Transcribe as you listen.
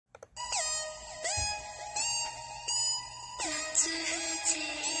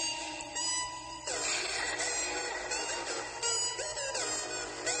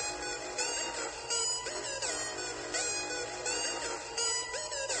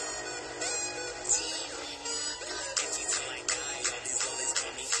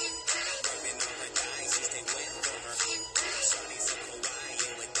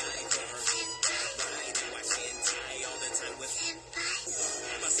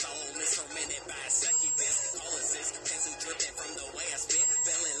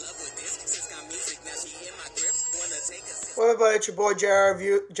Well, everybody, it's your boy JR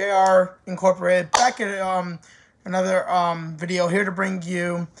Incorporated, back at another video here to bring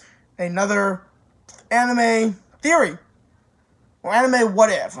you another anime theory, or anime what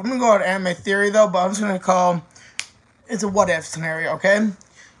if. I'm gonna go with anime theory though, but I'm just gonna call it's a what if scenario. Okay,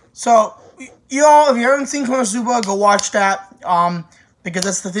 so you all, if you haven't seen Konosuba, go watch that because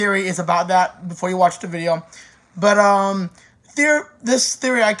that's the theory is about that before you watch the video. But this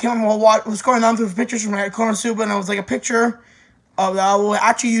theory I came up with was going on through pictures from Konosuba, and it was like a picture of that I will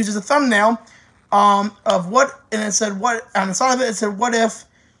actually use as a thumbnail of what, and it said what on the side of it said what if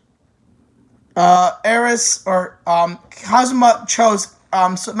Eris or Kazuma chose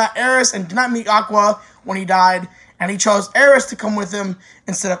met Eris and did not meet Aqua when he died, and he chose Eris to come with him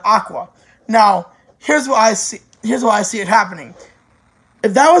instead of Aqua. Now, here's what I see it happening.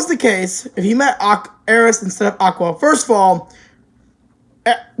 If that was the case, if he met Eris instead of Aqua, first of all,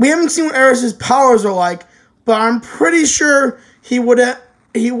 we haven't seen what Eris's powers are like, but I'm pretty sure he wouldn't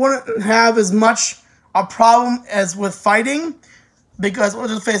have as much a problem as with fighting, because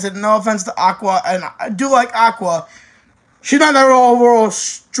let's just face it, no offense to Aqua, and I do like Aqua, she's not that overall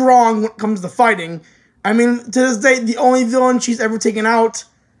strong when it comes to fighting. I mean, to this day, the only villain she's ever taken out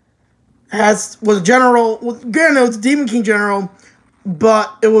was a general. Well, granted, it was a Demon King general,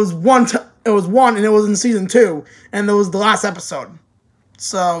 but it was one, and it was in season 2, and it was the last episode.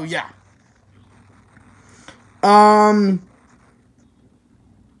 So yeah.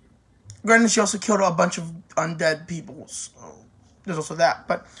 Granted, she also killed a bunch of undead people, so there's also that.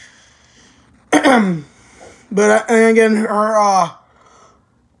 But, and again, her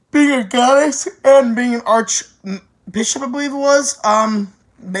being a goddess and being an archbishop, I believe it was,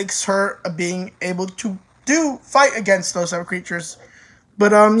 makes her being able to fight against those type of creatures.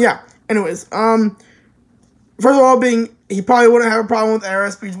 But yeah. Anyways, first of all, he probably wouldn't have a problem with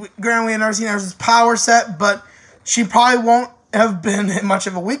Eris, because granted we have never seen Eris' power set, but she probably won't have been much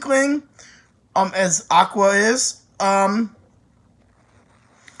of a weakling, as Aqua is. Eris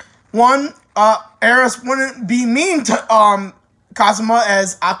wouldn't be mean to Kazuma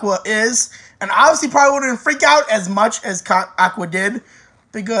as Aqua is, and obviously probably wouldn't freak out as much as Aqua did,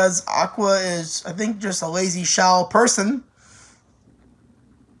 because Aqua is, I think, just a lazy shell person.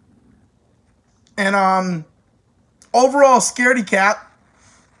 And overall scaredy cat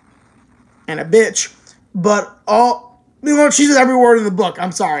and a bitch, but she says every word in the book.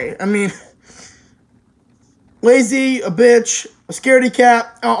 I'm sorry. I mean, lazy, a bitch, a scaredy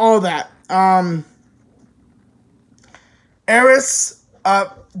cat, all of that. Eris,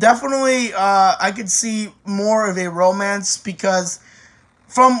 definitely, I could see more of a romance, because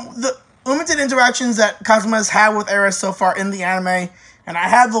from the limited interactions that Kazuma has had with Eris so far in the anime, and I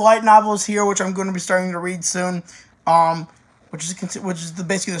have the light novels here, which I'm going to be starting to read soon, which is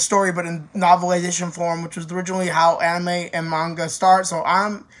basically the story, but in novelization form, which was originally how anime and manga start. So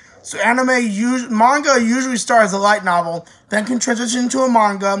manga usually starts as a light novel, then can transition to a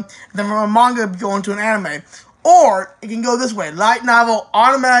manga, then from a manga go into an anime, or it can go this way: light novel,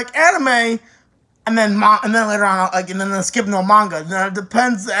 automatic anime, and then later on, and then skip into a manga. Then it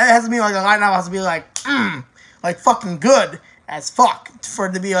depends. It has to be like a light novel has to be like fucking good as fuck for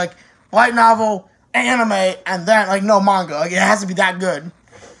it to be like light novel, anime, and then like no manga. Like it has to be that good.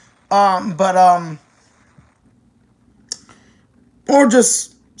 Or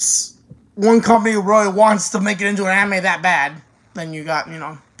just one company who really wants to make it into an anime that bad. Then you got,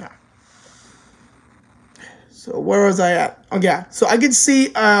 yeah. So where was I at? Oh yeah. So I could see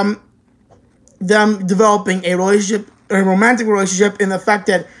them developing a romantic relationship, in the fact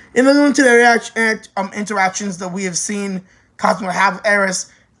that in the limited interactions that we have seen Kazuma have with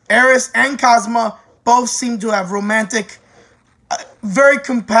Eris and Kazuma both seem to have romantic, very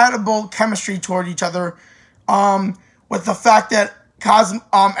compatible chemistry toward each other. With the fact that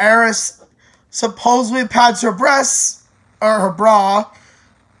Eris supposedly pads her breasts or her bra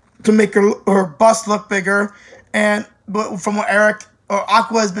to make her bust look bigger, but from what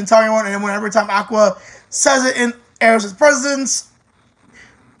Aqua has been telling everyone, and every time Aqua says it in Eris' presence,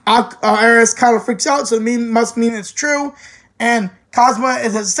 Eris kind of freaks out, so it must mean it's true. And Kazuma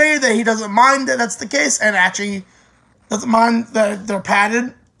is saying that he doesn't mind that that's the case, and actually doesn't mind that they're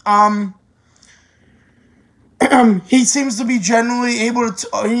padded. He seems to be generally able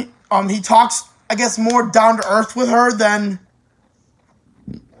to. He talks, I guess, more down to earth with her than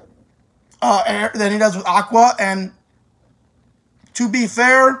he does with Aqua. And to be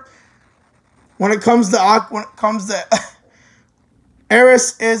fair, when it comes to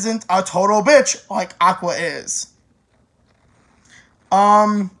Eris isn't a total bitch like Aqua is.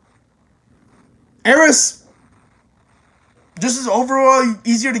 Eris just is overall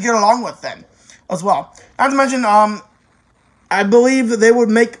easier to get along with then, as well. Not to mention, I believe that they would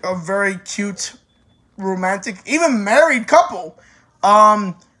make a very cute, romantic, even married couple.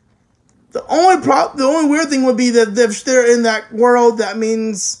 The only weird thing would be that if they're in that world, that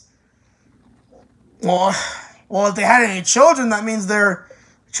means, well, if they had any children, that means their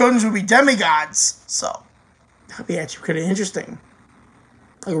children would be demigods. So that'd be actually pretty interesting.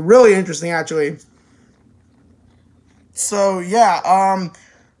 Like, really interesting, actually. So, yeah,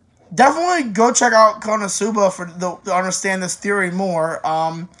 definitely go check out Konosuba to understand this theory more.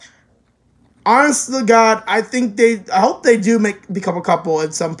 Honest to God, I hope they do become a couple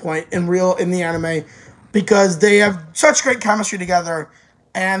at some point in the anime, because they have such great chemistry together,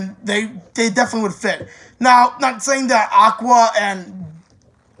 and they definitely would fit. Now, not saying that Aqua and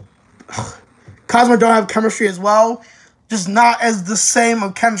Kazuma don't have chemistry as well, just not as the same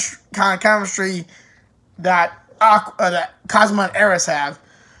kind of chemistry that Kazuma and Eris have.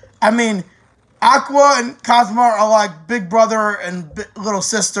 I mean, Aqua and Kazuma are like big brother and little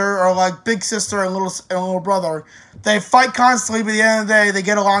sister, or like big sister and little brother. They fight constantly, but at the end of the day, they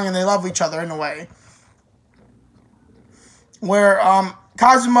get along and they love each other in a way. Where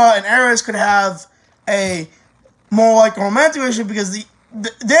Kazuma and Eris could have a more like a romantic relationship, because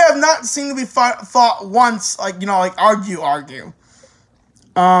they have not seemed to be fought once, like, like argue.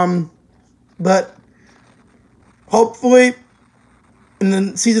 But hopefully in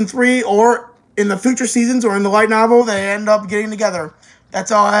the season 3 or in the future seasons or in the light novel, they end up getting together.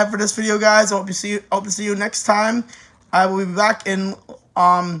 That's all I have for this video, guys. I hope to see you next time. I will be back in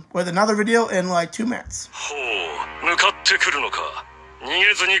with another video in like 2 minutes. 逃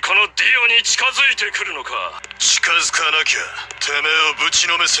げずにこのディオに近づいてくるのか。近づかなきゃてめえをぶち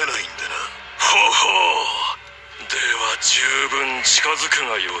のめせないんでな。ほほう。では十分近づく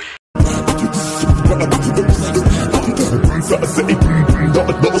がよい。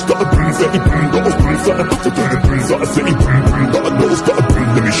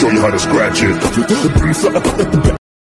Let me show you how to scratch it.